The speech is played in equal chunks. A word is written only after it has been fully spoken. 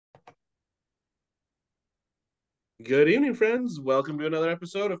Good evening, friends. Welcome to another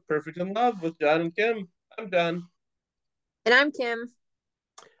episode of Perfect in Love with John and Kim. I'm John, And I'm Kim.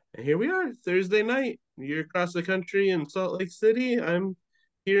 and here we are, Thursday night. You're across the country in Salt Lake City. I'm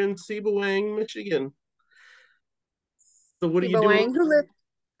here in Sebawang, Michigan. So, what are you doing? Sebawang.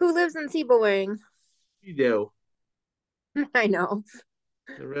 Who lives in Sebawang? You do I know.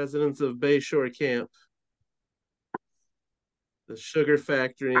 the residents of Bayshore Camp, the sugar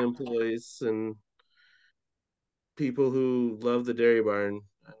factory employees, and people who love the dairy barn.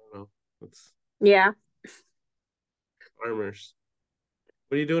 I don't know. It's Yeah. farmers.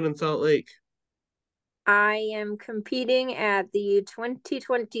 What are you doing in Salt Lake? I am competing at the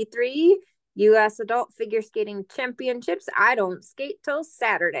 2023 US Adult Figure Skating Championships. I don't skate till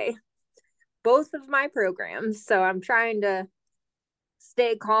Saturday. Both of my programs. So I'm trying to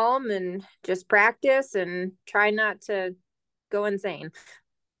stay calm and just practice and try not to go insane.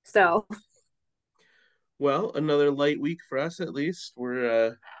 So, Well, another light week for us at least.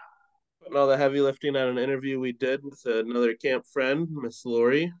 We're putting all the heavy lifting on an interview we did with another camp friend, Miss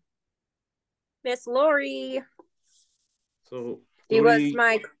Laurie. Miss Laurie, So, she what do was you?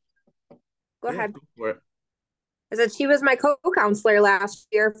 my, go Yeah, ahead. go for it. I said she was my co-counselor last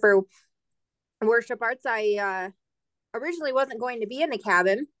year for worship arts. I originally wasn't going to be in the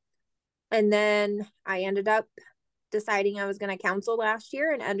cabin, and then I ended up deciding I was going to counsel last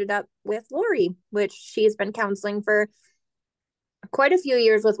year and ended up with Laurie, which she's been counseling for quite a few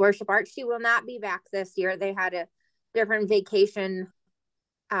years with worship arts. She will not be back this year. They had a different vacation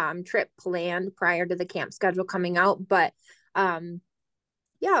trip planned prior to the camp schedule coming out, but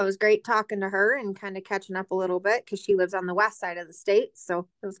yeah, it was great talking to her and kind of catching up a little bit because she lives on the west side of the state. So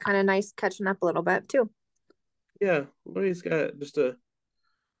it was kind of nice catching up a little bit too. Yeah, Laurie's got just a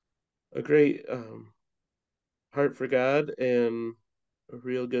great heart for God and a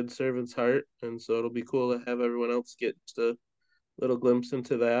real good servant's heart, and so it'll be cool to have everyone else get just a little glimpse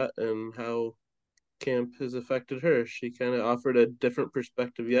into that and how camp has affected her. She kind of offered a different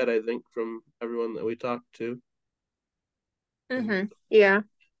perspective yet, I think, from everyone that we talked to. And Yeah.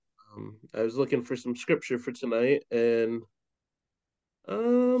 I was looking for some scripture for tonight, and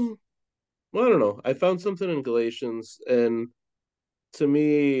um, well, I don't know. I found something in Galatians, and to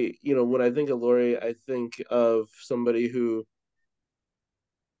me, when I think of Lori, I think of somebody who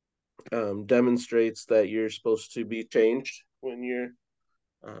demonstrates that you're supposed to be changed when you're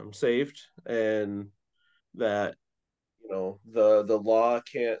saved, and that the law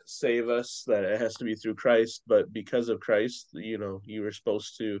can't save us, that it has to be through Christ, but because of Christ, you were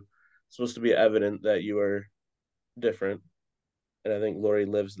supposed to be evident that you are different, and I think Lori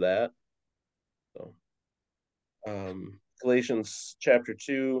lives that. So Galatians chapter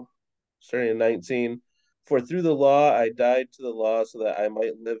 2, starting in 19. For through the law I died to the law so that I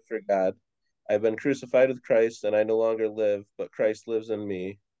might live for God. I've been crucified with Christ, and I no longer live, but Christ lives in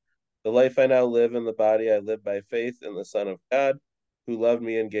me. The life I now live in the body, I live by faith in the Son of God, who loved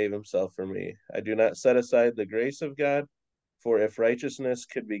me and gave himself for me. I do not set aside the grace of God, for if righteousness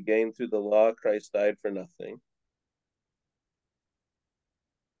could be gained through the law, Christ died for nothing.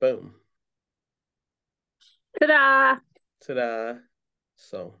 Boom. Ta-da! Ta-da.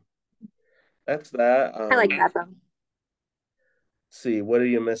 So that's that. I like that though. See, what are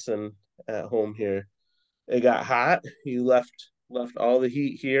you missing at home here? It got hot. You left all the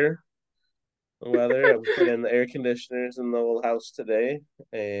heat here. The weather. I put in the air conditioners in the whole house today,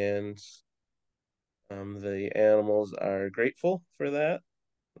 and the animals are grateful for that.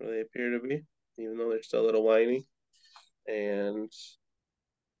 Or they appear to be, even though they're still a little whiny. And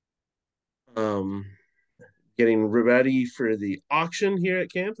um, getting ready for the auction here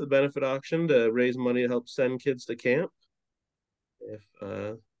at camp, the benefit auction to raise money to help send kids to camp.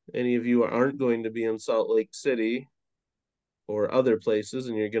 If any of you aren't going to be in Salt Lake City or other places,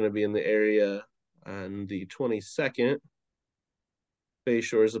 and you're going to be in the area on the 22nd,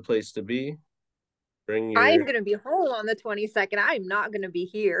 Bayshore is a place to be. Bring I your. am going to be home on the 22nd. I'm not going to be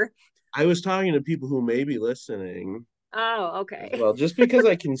here. I was talking to people who may be listening Oh, as okay. well. Just because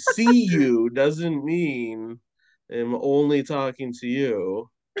I can see you doesn't mean I'm only talking to you.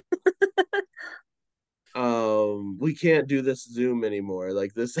 We can't do this Zoom anymore.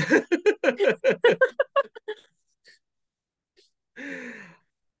 Like this.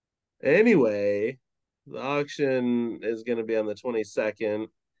 Anyway, the auction is going to be on the 22nd.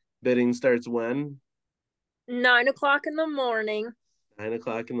 Bidding starts when? 9 o'clock in the morning. 9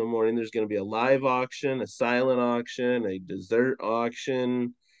 o'clock in the morning. There's going to be a live auction, a silent auction, a dessert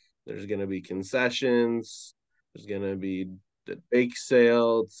auction. There's going to be concessions. There's going to be the bake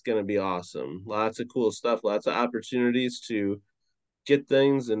sale. It's going to be awesome. Lots of cool stuff. Lots of opportunities to get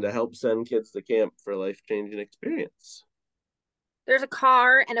things and to help send kids to camp for life-changing experience. There's a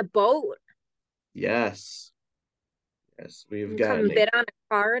car and a boat. Yes. Yes, You we've can come gotten and bid on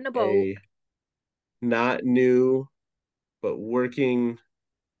a car and a boat. a not new but working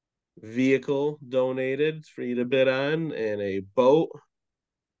vehicle donated for you to bid on, and a boat,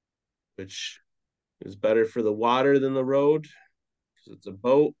 which is better for the water than the road because it's a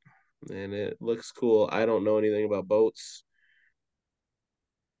boat and it looks cool. I don't know anything about boats,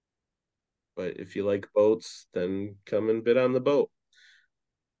 but if you like boats, then come and bid on the boat.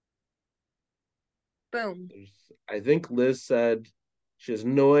 Boom. I think Liz said she has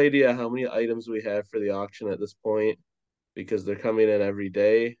no idea how many items we have for the auction at this point because they're coming in every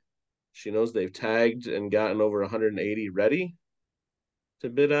day. She knows they've tagged and gotten over 180 ready to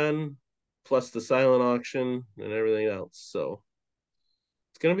bid on, plus the silent auction and everything else. So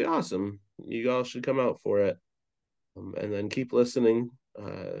it's going to be awesome. You all should come out for it. And then keep listening.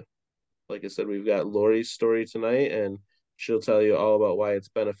 Like I said, we've got Laurie's story tonight, and she'll tell you all about why it's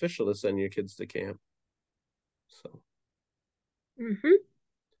beneficial to send your kids to camp. So,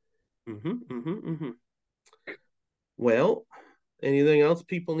 Mm-hmm. mm-hmm. Well, anything else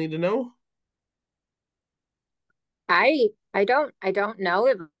people need to know? I don't know.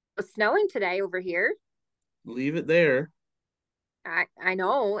 It was snowing today over here. Leave it there. I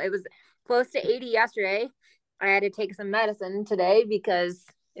know it was close to 80 yesterday. I had to take some medicine today because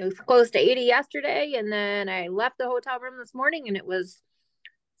it was close to 80 yesterday, and then I left the hotel room this morning and it was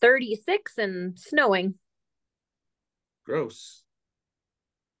 36 and snowing. Gross.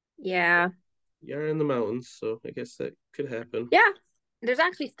 Yeah. You're in the mountains, so I guess that could happen. Yeah. There's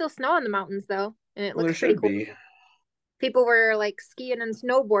actually still snow in the mountains though, and it Well, there looks pretty should cool. be. People were like skiing and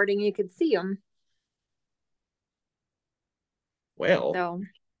snowboarding. You could see them. Well, So,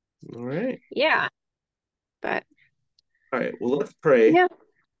 all right. yeah. But All right. Well, let's pray. yeah.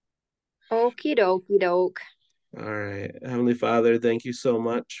 Okie dokie doke. All right. Heavenly Father, thank you so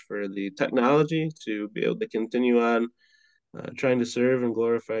much for the technology to be able to continue on trying to serve and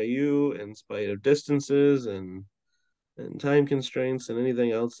glorify you in spite of distances and time constraints and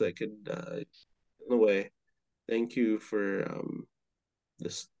anything else that could in the way. Thank you for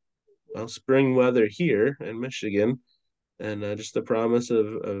this spring weather here in Michigan and just the promise of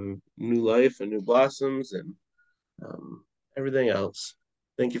new life and new blossoms and everything else.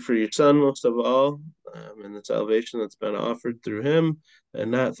 Thank you for your son, most of all, and the salvation that's been offered through him and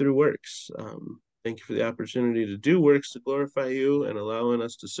not through works. Thank you for the opportunity to do works to glorify you and allowing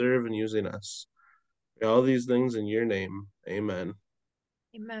us to serve and using us. All these things in your name. Amen.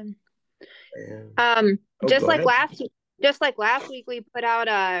 Amen. And, Um, oh, just go like ahead. last week, we put out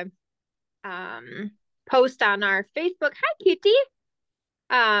a post on our Facebook. Hi, Kitty.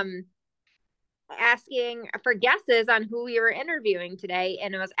 Um, asking for guesses on who we were interviewing today,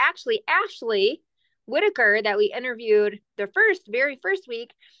 and it was actually Ashley Whitaker that we interviewed the very first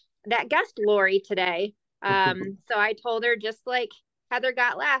week that guest Laurie today. So I told her, just like Heather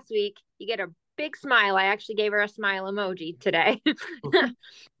got last week, you get a big smile. I actually gave her a smile emoji today.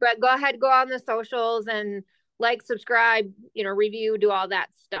 But go ahead, go on the socials and like, subscribe, review, do all that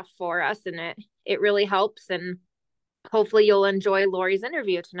stuff for us, and it really helps. And hopefully you'll enjoy Laurie's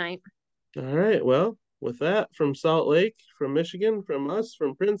interview tonight. All right. Well, with that, from Salt Lake, from Michigan, from us,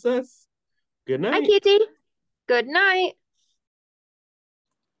 from Princess, good Hi, night. Kitty. Good night.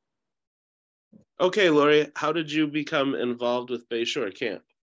 Okay, Laurie, how did you become involved with Bayshore Camp?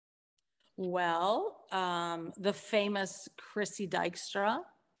 Well, the famous Chrissy Dykstra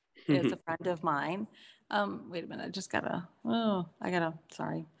is a friend of mine. Wait a minute,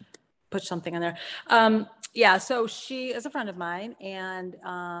 sorry, put something in there. Yeah, so she is a friend of mine, and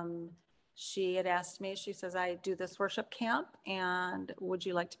she had asked me, she says, I do this worship camp, and would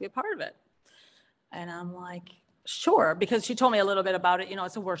you like to be a part of it? And I'm like, sure, because she told me a little bit about it.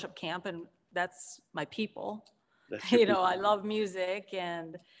 It's a worship camp, and that's my people. I love music,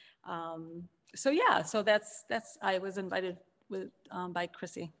 and so yeah, so that's I was invited by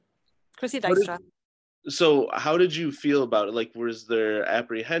Chrissy Dykstra. So how did you feel about it? Like, was there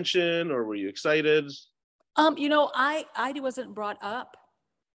apprehension or were you excited? I wasn't brought up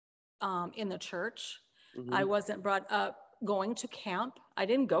in the church. Mm-hmm. I wasn't brought up going to camp. I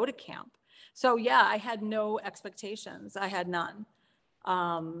didn't go to camp. So yeah, I had no expectations. I had none.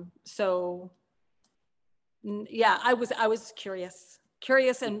 So yeah, I was curious,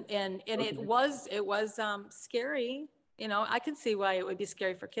 and okay. It was scary. I can see why it would be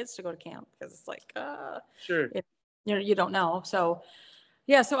scary for kids to go to camp, because it's like, sure, you don't know. So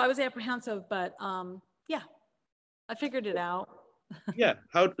yeah, so I was apprehensive, but yeah, I figured it out. Yeah.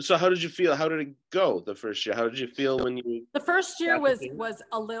 How did you feel? How did it go the first year? How did you feel when you The first year got the was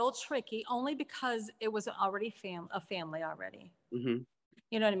a little tricky, only because it was already a family already. Mm-hmm.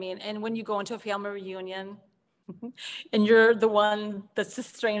 You know what I mean? And when you go into a family reunion and you're the one that's the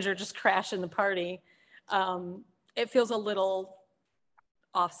stranger just crashing the party, it feels a little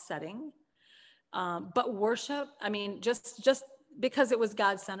offsetting. But worship, I mean, just because it was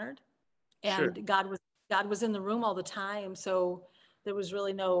God-centered Sure. and God was in the room all the time, so there was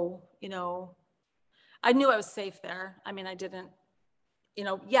really no, I knew I was safe there. I mean, I didn't,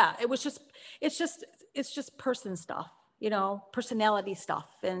 yeah, it's just person stuff, personality stuff,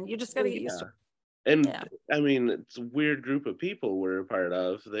 and you just got Well, to get used yeah. to it. And Yeah. I mean, it's a weird group of people we're a part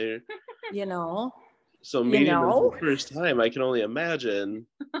of. They're You know, so you meeting them for know, the first time, I can only imagine.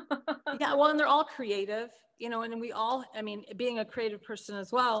 yeah. Well, and they're all creative, and we all, I mean, being a creative person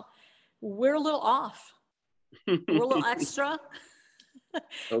as well, we're a little off. We're a little extra.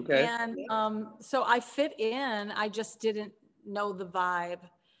 Okay. And so I fit in. I just didn't know the vibe.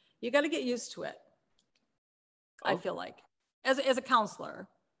 You got to get used to it. I Okay. feel like as a counselor,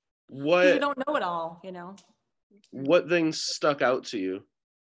 because you What don't know it all. what things stuck out to you?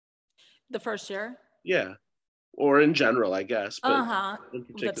 The first year, Yeah. Or in general, I guess, but in the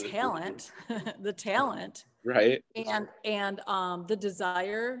particular for you. talent, the talent, Right? and the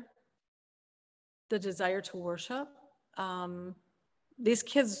desire to worship. Um, these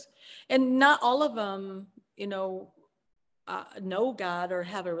kids, and not all of them, know God or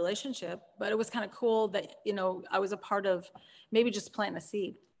have a relationship, but it was kind of cool that, I was a part of maybe just planting a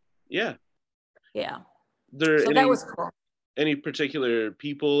seed. Yeah. Yeah. There So that was cool. any particular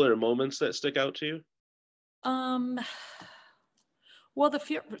people or moments that stick out to you? Um, well,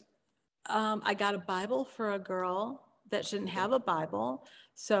 I got a Bible for a girl that didn't have a Bible.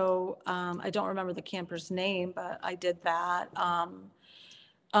 So I don't remember the camper's name, but I did that. Um,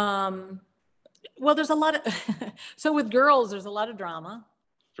 well, there's a lot of, so with girls, there's a lot of drama.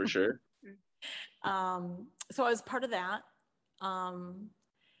 For sure. So I was part of that. Um,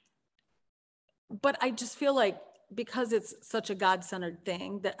 but I just feel like because it's such a God-centered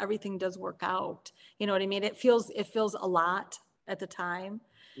thing that everything does work out. You know what I mean? It feels a lot at the time.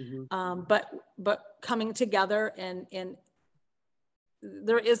 Mm-hmm. But coming together and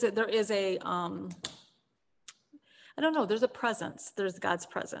there is a I don't know, there's a presence, there's God's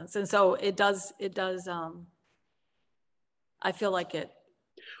presence. And so it does I feel like it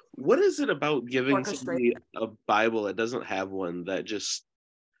What is it about giving orchestrates. somebody a Bible that doesn't have one that just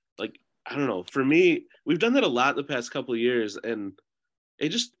like I don't know. For me, we've done that a lot the past couple of years, and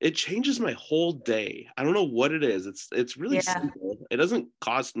it changes my whole day. I don't know what it is. It's really Yeah. simple. It doesn't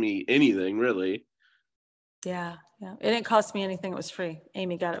cost me anything really. Yeah. It didn't cost me anything. It was free.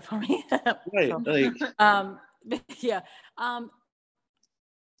 Amy got it for me. Right. So, Like yeah.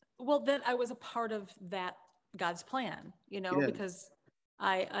 Well, then I was a part of that God's plan, yeah. because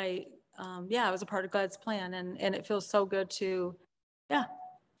I was a part of God's plan, and it feels so good to, yeah,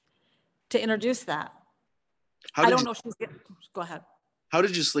 to introduce that. How I did don't you know if she's getting, go ahead. how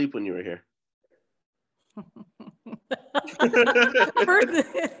did you sleep when you were here? First,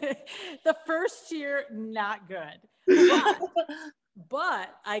 the first year, not good,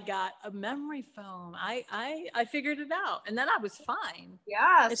 but I got a memory foam. I figured it out, and then I was fine.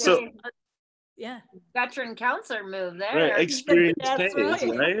 Yeah. It's So just, yeah. Veteran counselor move there. right, experience That's pays,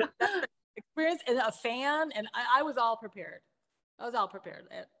 right. right? Experience and a fan, and I was all prepared. I was all prepared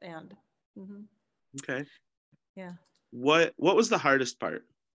at the end. Mm-hmm. Okay. Yeah. What was the hardest part?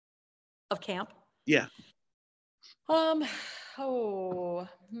 Of camp. Yeah. Well,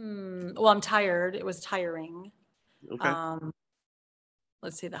 I'm tired. It was tiring. Okay.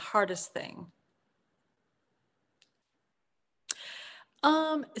 Let's see, the hardest thing.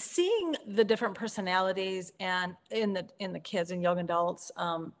 Seeing the different personalities and in the kids and young adults,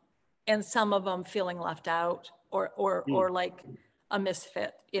 and some of them feeling left out or like a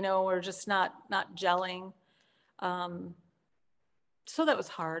misfit, or just not gelling. So that was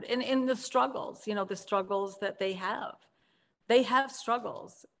hard. And in the struggles, the struggles that they have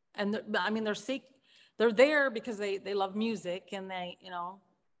struggles. And I mean, they're there because they love music, and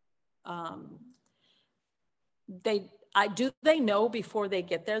um, they know before they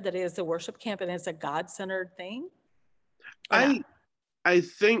get there that it is a worship camp and it's a God-centered thing? I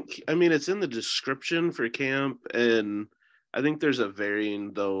think I mean it's in the description for camp, and I think there's a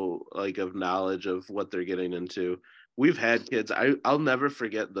varying though like of knowledge of what they're getting into. We've had kids. I'll never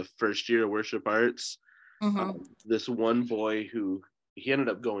forget the first year of worship arts. Mm-hmm. This one boy who he ended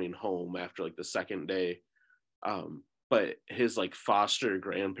up going home after like the second day, but his like foster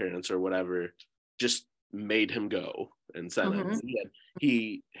grandparents or whatever just made him go and sent him. Mm-hmm.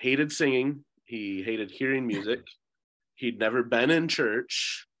 He hated singing. He hated hearing music. He'd never been in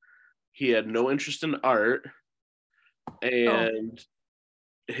church. He had no interest in art. And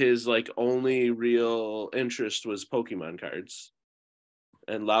his like only real interest was Pokemon cards.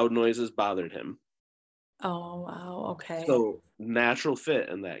 And loud noises bothered him. Oh, wow. Okay. So natural fit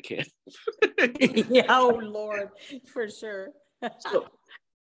in that camp. Yeah, oh Lord, for sure. So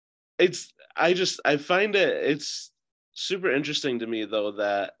I find it's super interesting to me though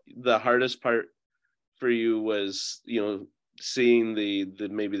that the hardest part for you was, seeing the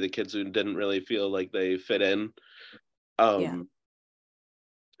maybe the kids who didn't really feel like they fit in. Yeah.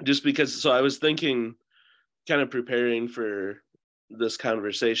 Just because, so I was thinking, kind of preparing for this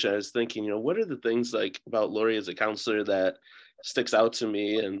conversation, I was thinking, what are the things like about Laurie as a counselor that sticks out to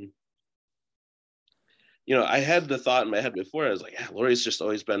me? And I had the thought in my head before. I was like, yeah, Laurie's just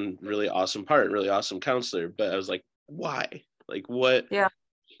always been really awesome really awesome counselor. But I was like, why? Like, what? Yeah.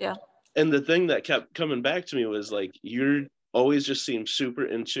 Yeah. And the thing that kept coming back to me was like, you're always just seem super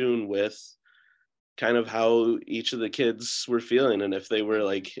in tune with kind of how each of the kids were feeling and if they were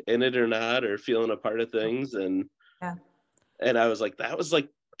like in it or not, or feeling a part of things. And I was like, that was like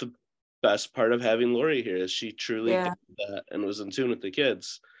the best part of having Laurie here, is she truly did that and was in tune with the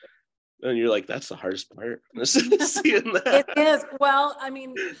kids. And you're like, that's the hardest part. Seeing that. It is. Well, I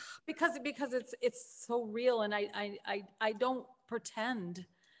mean, because it's so real, and I don't pretend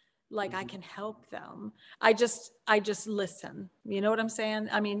like I can help them. I just listen. You know what I'm saying?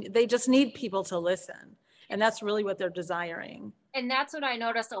 I mean, they just need people to listen, and that's really what they're desiring. And that's what I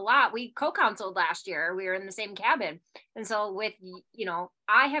noticed a lot. We co-counseled last year. We were in the same cabin. And so with,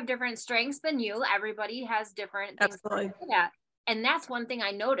 I have different strengths than you. Everybody has different things to do at. And that's one thing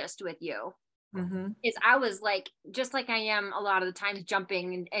I noticed with you. Is I was like, just like I am a lot of the times,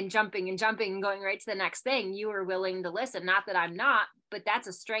 jumping and jumping and jumping and going right to the next thing. You were willing to listen. Not that I'm not, but that's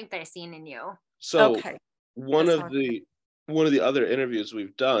a strength I've seen in you. So one of the other interviews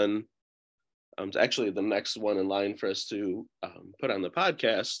we've done, actually the next one in line for us to put on the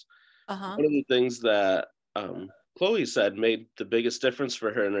podcast. One of the things that Chloe said made the biggest difference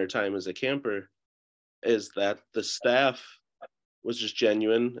for her in her time as a camper is that the staff was just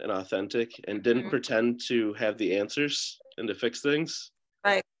genuine and authentic and didn't pretend to have the answers and to fix things.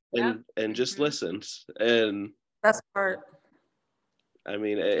 Right. And just listened. And that's part. I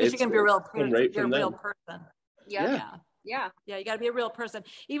mean, because you can be a real person. Right, you're a real person. Yeah. You got to be a real person,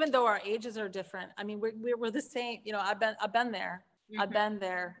 even though our ages are different. I mean, we're the same. I've been there. I've been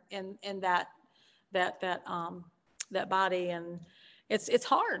there in that body, and it's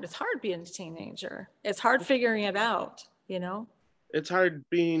hard. It's hard being a teenager. It's hard figuring it out. It's hard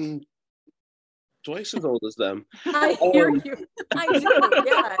being twice as old as them. I hear you. I do.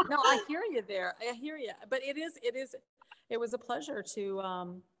 Yeah. No, I hear you there. I hear you. But it was a pleasure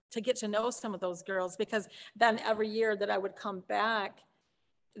to get to know some of those girls, because then every year that I would come back,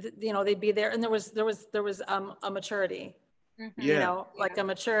 they'd be there, and there was a maturity, a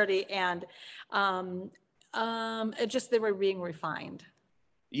maturity, and it just, they were being refined.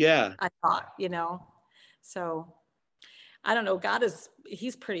 Yeah. I thought, so I don't know.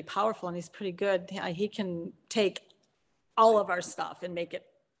 He's pretty powerful, and he's pretty good. He can take all of our stuff and make it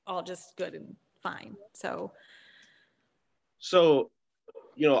all just good and fine. So,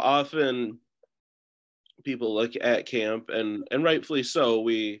 often people look at camp, and rightfully so,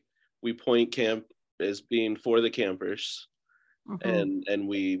 we point camp as being for the campers, and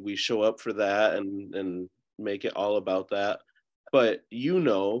we show up for that and make it all about that. But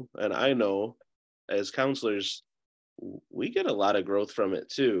and I know, as counselors, we get a lot of growth from it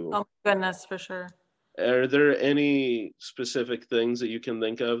too. Oh goodness, for sure. Are there any specific things that you can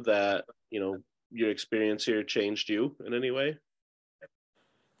think of that, your experience here changed you in any way?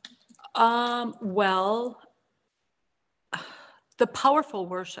 Well, the powerful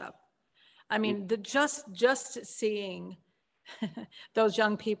worship. I mean, just seeing those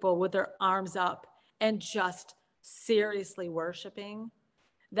young people with their arms up and just seriously worshiping,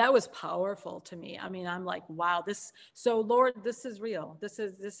 that was powerful to me. I mean, I'm like, wow, so Lord, this is real. This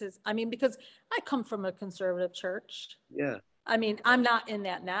is, I mean, because I come from a conservative church. Yeah. I mean, I'm not in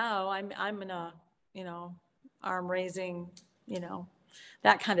that now. I'm in a, arm raising,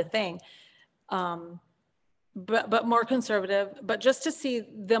 that kind of thing. But more conservative, but just to see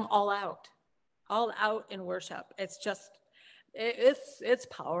them all out in worship. It's just, it's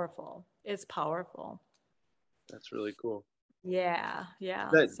powerful. It's powerful. That's really cool. Yeah.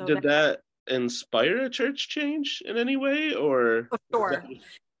 Did that inspire a church change in any way, or? Sure.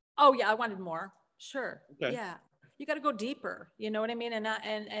 Oh yeah, I wanted more. Sure. Okay. Yeah, you got to go deeper. You know what I mean? And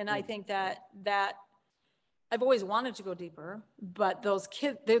I think that I've always wanted to go deeper, but those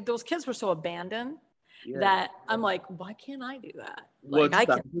kids were so abandoned that I'm like, why can't I do that? Like, What's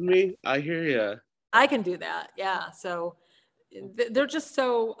stopping me? I hear you. I can do that. Yeah. So they're just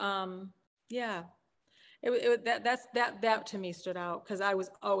so, yeah. That to me stood out because I was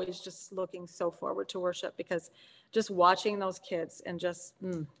always just looking so forward to worship, because just watching those kids and just,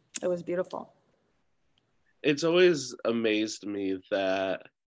 it was beautiful. It's always amazed me that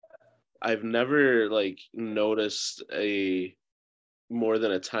I've never like noticed more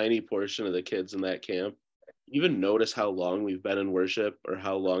than a tiny portion of the kids in that camp even notice how long we've been in worship or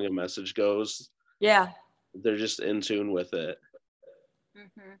how long a message goes. Yeah. They're just in tune with it.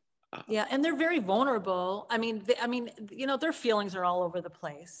 Yeah, and they're very vulnerable. I mean, their feelings are all over the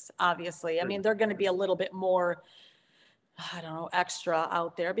place, obviously. I mean, they're going to be a little bit more, I don't know, extra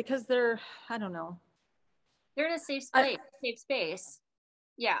out there because I don't know. They're in a safe space.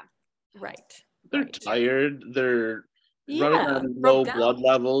 Yeah. Right. They're tired. They're running on broke low down. blood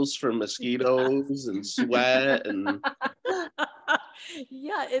levels from mosquitoes and sweat and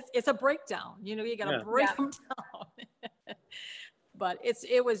yeah, it's a breakdown. You got to break them down. But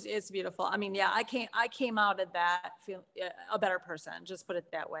it's beautiful. I mean, yeah, I came out of that feel a better person, just put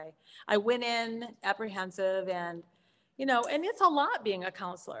it that way. I went in apprehensive and and it's a lot being a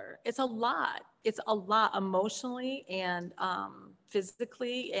counselor. It's a lot emotionally and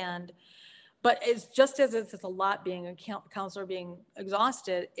physically, but it's just as it's a lot being a counselor, being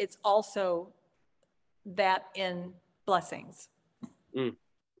exhausted, it's also that in blessings.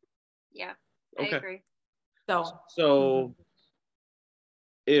 Yeah, I agree. So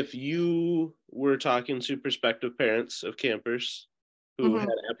if you were talking to prospective parents of campers who had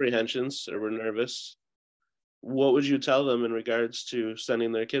apprehensions or were nervous, what would you tell them in regards to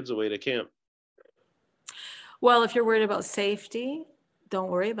sending their kids away to camp? Well, if you're worried about safety, don't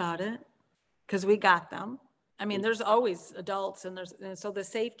worry about it, because we got them. I mean, there's always adults, and so the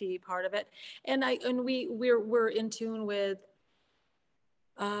safety part of it, and we're in tune with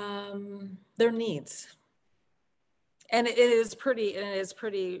their needs. And it is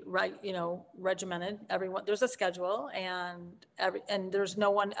pretty right, regimented. Everyone, there's a schedule, and there's no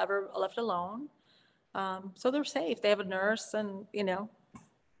one ever left alone. So they're safe. They have a nurse, and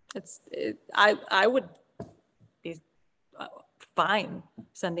I would be fine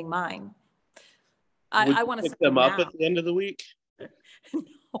sending mine. I want to pick them up at the end of the week.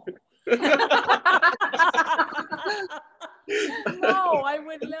 No, I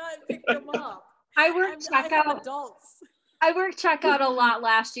would not pick them up. I worked checkout. Adults. I worked checkout a lot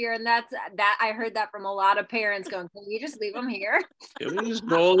last year, and that I heard that from a lot of parents going, "Can we just leave them here? Can we just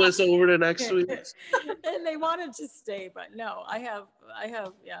roll this over to next week?" And they wanted to stay, but no, I have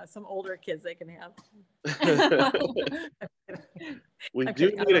some older kids they can have. We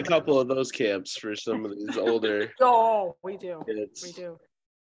do need a couple of those camps for some of these older. Oh, we do. Kids. We do.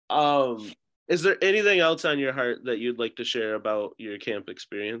 Is there anything else on your heart that you'd like to share about your camp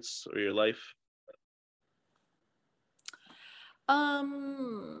experience or your life?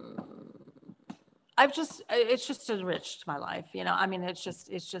 It's just enriched my life, I mean, it's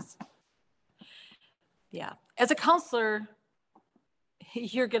just, yeah. As a counselor,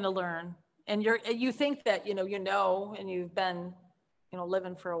 you're going to learn, and you think that, and you've been,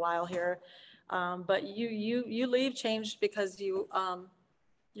 living for a while here. But you leave changed because you're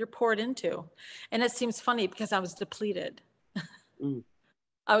poured into. And it seems funny because I was depleted.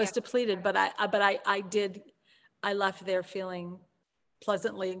 I was depleted, but I left there feeling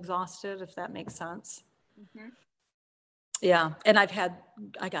pleasantly exhausted, if that makes sense. Yeah. And I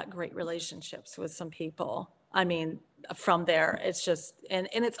got great relationships with some people. I mean, from there, it's just, and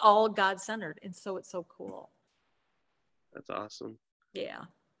it's all God-centered. And so it's so cool. That's awesome. Yeah.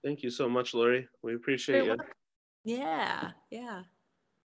 Thank you so much, Laurie. We appreciate you. Yeah. Yeah.